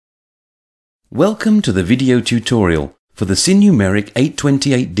Welcome to the video tutorial for the Sinumerik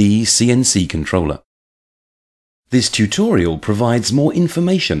 828D CNC controller. This tutorial provides more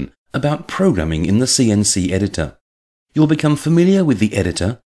information about programming in the CNC editor. You'll become familiar with the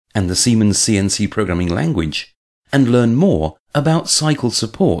editor and the Siemens CNC programming language and learn more about cycle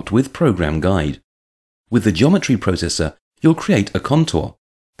support with programGUIDE. With the geometry processor, you'll create a contour,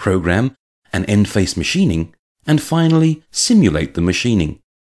 program an end face machining, and finally simulate the machining.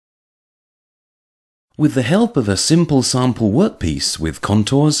 With the help of a simple sample workpiece with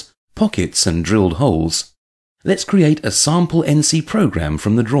contours, pockets and drilled holes, let's create a sample NC program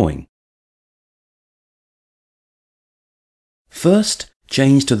from the drawing. First,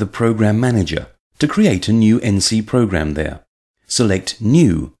 change to the Program Manager to create a new NC program there. Select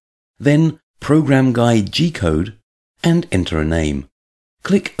New, then programGUIDE G-code and enter a name.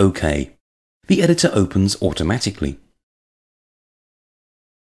 Click OK. The editor opens automatically.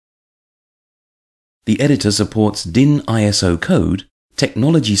 The editor supports DIN ISO code,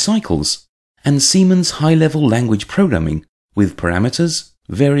 technology cycles, and Siemens high-level language programming with parameters,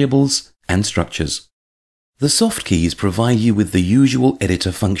 variables, and structures. The soft keys provide you with the usual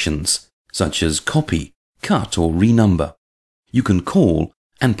editor functions, such as copy, cut, or renumber. You can call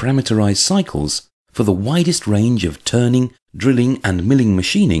and parameterize cycles for the widest range of turning, drilling, and milling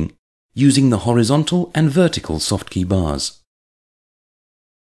machining using the horizontal and vertical soft key bars.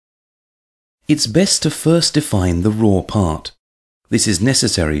 It's best to first define the raw part. This is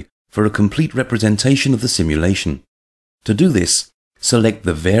necessary for a complete representation of the simulation. To do this, select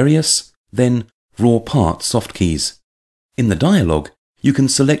the Various, then Raw Part soft keys. In the dialog, you can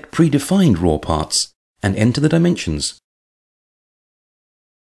select predefined raw parts and enter the dimensions.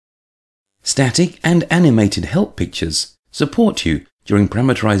 Static and animated help pictures support you during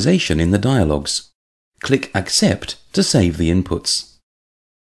parameterization in the dialogs. Click Accept to save the inputs.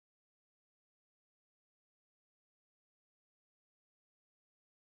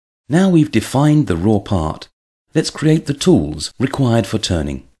 Now we've defined the raw part, let's create the tools required for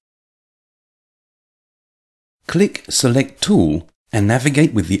turning. Click Select Tool and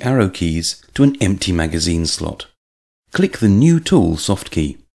navigate with the arrow keys to an empty magazine slot. Click the New Tool soft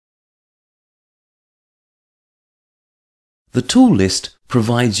key. The tool list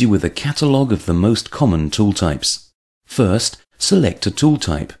provides you with a catalogue of the most common tool types. First, select a tool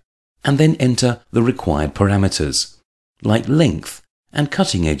type, and then enter the required parameters, like length and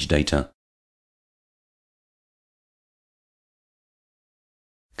cutting edge data.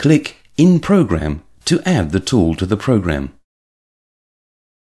 Click In Program to add the tool to the program.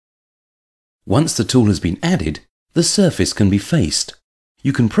 Once the tool has been added, the surface can be faced.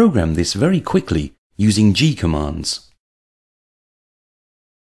 You can program this very quickly using G commands.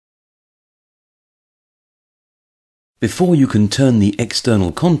 Before you can turn the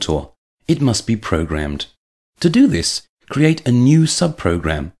external contour, it must be programmed. To do this, create a new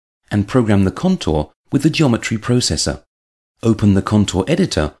subprogram and program the contour with the geometry processor. Open the contour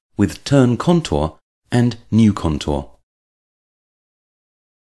editor with Turn Contour and New Contour.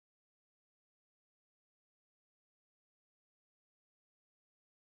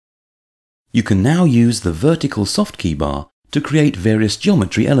 You can now use the vertical soft key bar to create various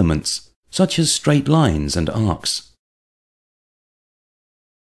geometry elements, such as straight lines and arcs.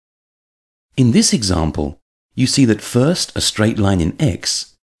 In this example, you see that first a straight line in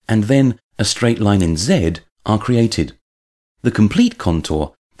X and then a straight line in Z are created. The complete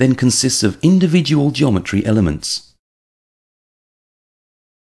contour then consists of individual geometry elements.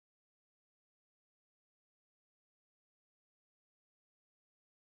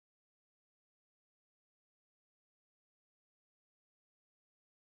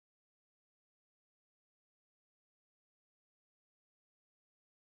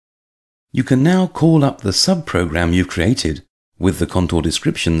 You can now call up the subprogram you've created with the contour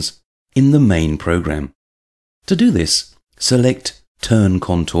descriptions in the main program. To do this, select Turn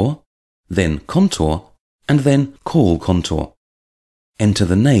Contour, then Contour, and then Call Contour. Enter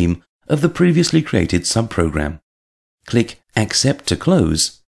the name of the previously created subprogram. Click Accept to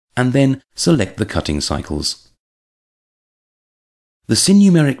close, and then select the cutting cycles. The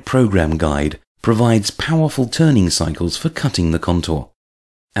Sinumerik programGUIDE provides powerful turning cycles for cutting the contour.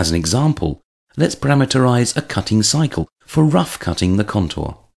 As an example, let's parameterize a cutting cycle for rough cutting the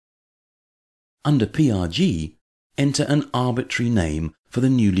contour. Under PRG, enter an arbitrary name for the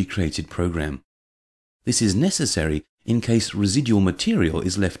newly created program. This is necessary in case residual material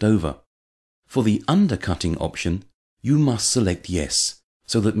is left over. For the undercutting option, you must select Yes,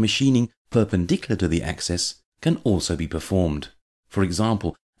 so that machining perpendicular to the axis can also be performed, for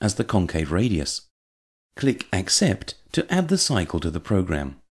example, as the concave radius. Click Accept to add the cycle to the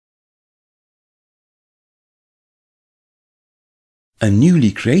program. A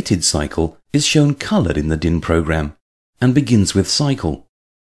newly created cycle is shown coloured in the DIN program and begins with cycle.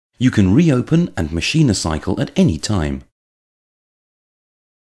 You can reopen and machine a cycle at any time.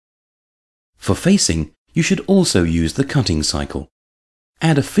 For facing, you should also use the cutting cycle.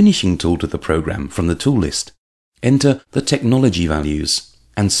 Add a finishing tool to the program from the tool list. Enter the technology values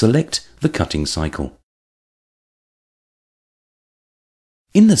and select the cutting cycle.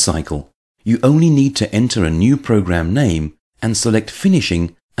 In the cycle, you only need to enter a new program name and select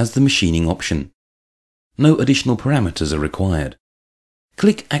finishing as the machining option. No additional parameters are required.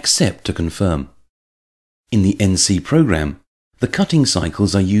 Click Accept to confirm. In the NC program, the cutting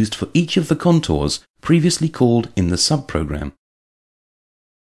cycles are used for each of the contours previously called in the subprogram.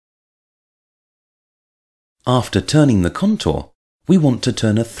 After turning the contour, we want to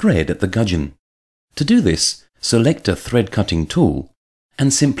turn a thread at the gudgeon. To do this, select a thread cutting tool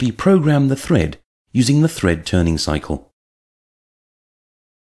and simply program the thread using the thread turning cycle.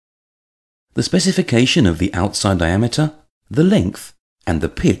 The specification of the outside diameter, the length, and the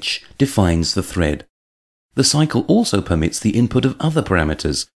pitch defines the thread. The cycle also permits the input of other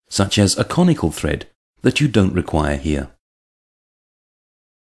parameters, such as a conical thread, that you don't require here.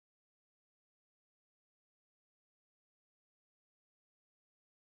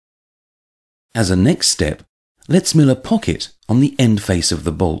 As a next step, let's mill a pocket on the end face of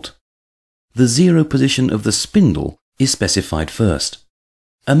the bolt. The 0 position of the spindle is specified first.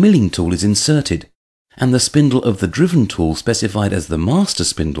 A milling tool is inserted, and the spindle of the driven tool specified as the master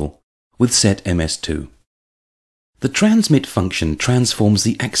spindle with set MS2. The transmit function transforms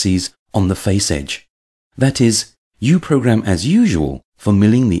the axes on the face edge. That is, you program as usual for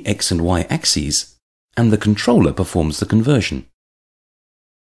milling the X and Y axes, and the controller performs the conversion.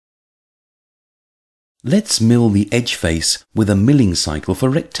 Let's mill the edge face with a milling cycle for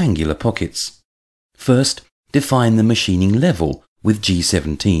rectangular pockets. First, define the machining level with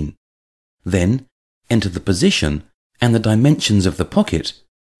G17. Then, enter the position and the dimensions of the pocket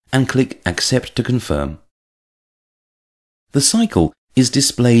and click Accept to confirm. The cycle is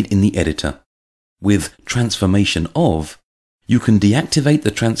displayed in the editor. With Transformation of, you can deactivate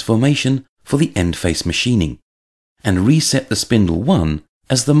the transformation for the end face machining and reset the spindle 1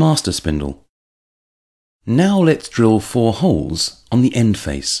 as the master spindle. Now let's drill 4 holes on the end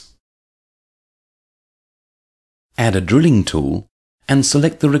face. Add a drilling tool and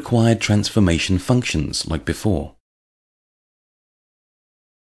select the required transformation functions like before.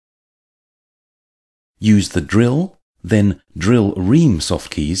 Use the drill, then drill ream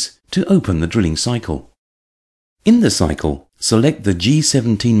softkeys to open the drilling cycle. In the cycle, select the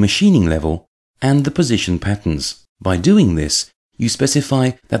G17 machining level and the position patterns. By doing this, you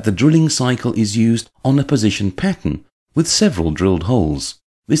specify that the drilling cycle is used on a position pattern with several drilled holes.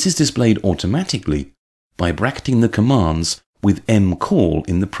 This is displayed automatically by bracketing the commands with mcall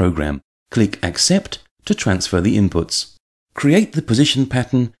in the program. Click Accept to transfer the inputs. Create the position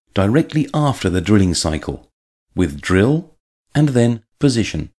pattern directly after the drilling cycle with drill and then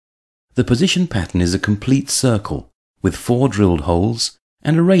position. The position pattern is a complete circle with 4 drilled holes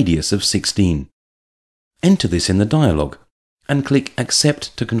and a radius of 16. Enter this in the dialog and click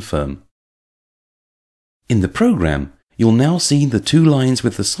Accept to confirm. In the program, you'll now see the 2 lines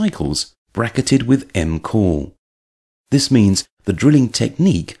with the cycles bracketed with mcall. This means the drilling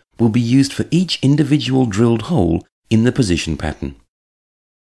technique will be used for each individual drilled hole in the position pattern.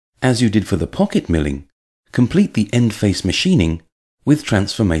 As you did for the pocket milling, complete the end face machining with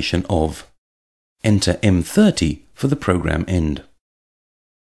transformation of. Enter M30 for the program end.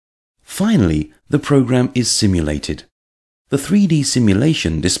 Finally, the program is simulated. The 3D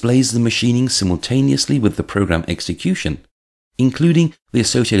simulation displays the machining simultaneously with the program execution, including the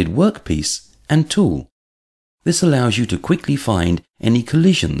associated workpiece and tool. This allows you to quickly find any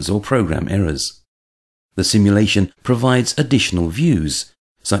collisions or program errors. The simulation provides additional views,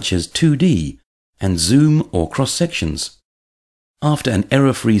 such as 2D and zoom or cross-sections. After an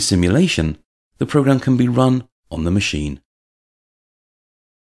error-free simulation, the program can be run on the machine.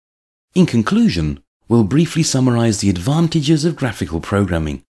 In conclusion, we'll briefly summarize the advantages of graphical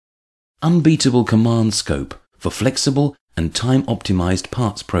programming. Unbeatable command scope for flexible and time-optimized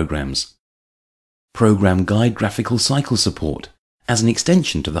parts programs. programGUIDE graphical cycle support as an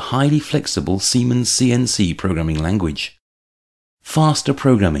extension to the highly flexible Siemens CNC programming language. Faster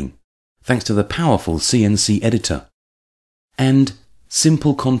programming thanks to the powerful CNC editor. And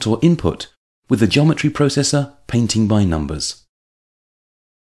simple contour input with the geometry processor painting by numbers.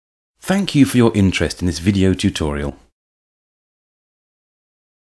 Thank you for your interest in this video tutorial.